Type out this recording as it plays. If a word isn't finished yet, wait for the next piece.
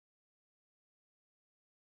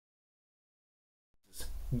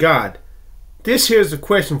God, this here is a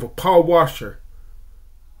question for Paul Washer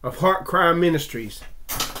of Heart Cry Ministries.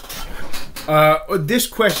 This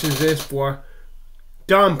question is for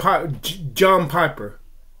John Piper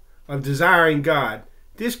of Desiring God.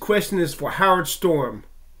 This question is for Howard Storm,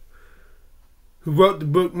 who wrote the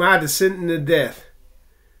book My Descent into Death.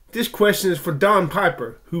 This question is for Don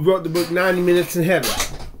Piper, who wrote the book 90 Minutes in Heaven.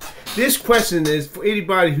 This question is for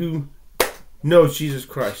anybody who knows Jesus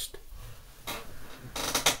Christ.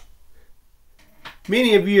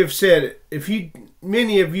 Many of you have said if you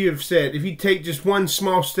take just one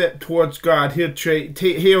small step towards God, He'll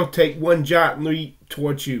take one giant leap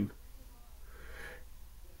towards you.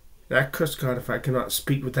 And I curse God if I cannot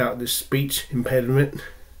speak without this speech impediment.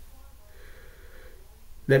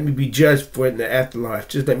 Let me be judged for it in the afterlife.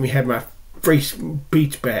 Just let me have my free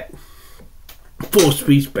speech back. Full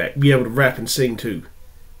speech back. Be able to rap and sing too.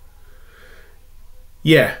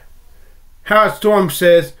 Yeah. Howard Storm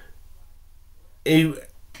says, if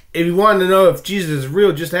you want to know if Jesus is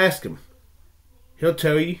real, just ask him. He'll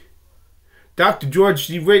tell you. Dr. George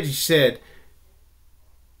D. Ritchie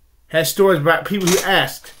has stories about people who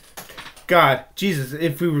asked God, Jesus,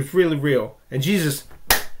 if he was really real. And Jesus,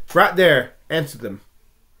 right there, answered them.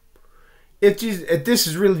 If this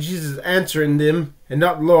is really Jesus answering them and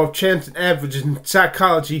not the law of chance and average in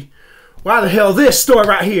psychology, why the hell this story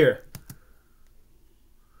right here?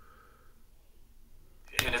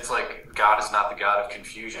 And it's like God is not the God of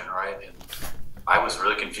confusion, right? And I was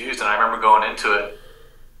really confused, and I remember going into it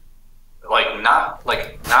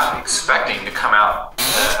not expecting to come out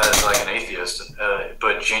as like an atheist,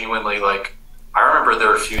 but genuinely like I remember there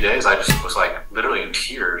were a few days I just was like literally in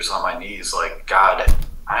tears on my knees, like, God,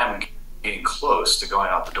 I'm getting close to going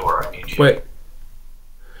out the door. I need you. Wait.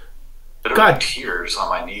 Literally tears on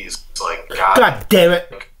my knees, like, God damn it.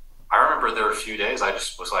 Like, I remember there were a few days I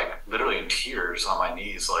just was like literally in tears on my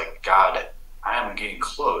knees, like, God, I am getting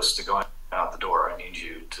close to going out the door. I need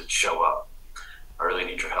you to show up. I really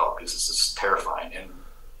need your help because this is terrifying. And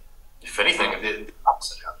if anything, the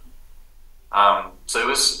opposite happened. So it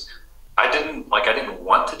was, I didn't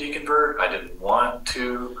want to deconvert. I didn't want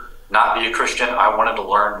to not be a Christian. I wanted to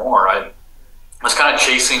learn more. I was kind of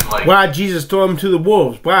chasing like, why Jesus throw him to the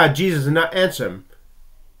wolves? Why Jesus did not answer him?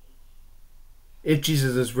 If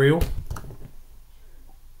Jesus is real.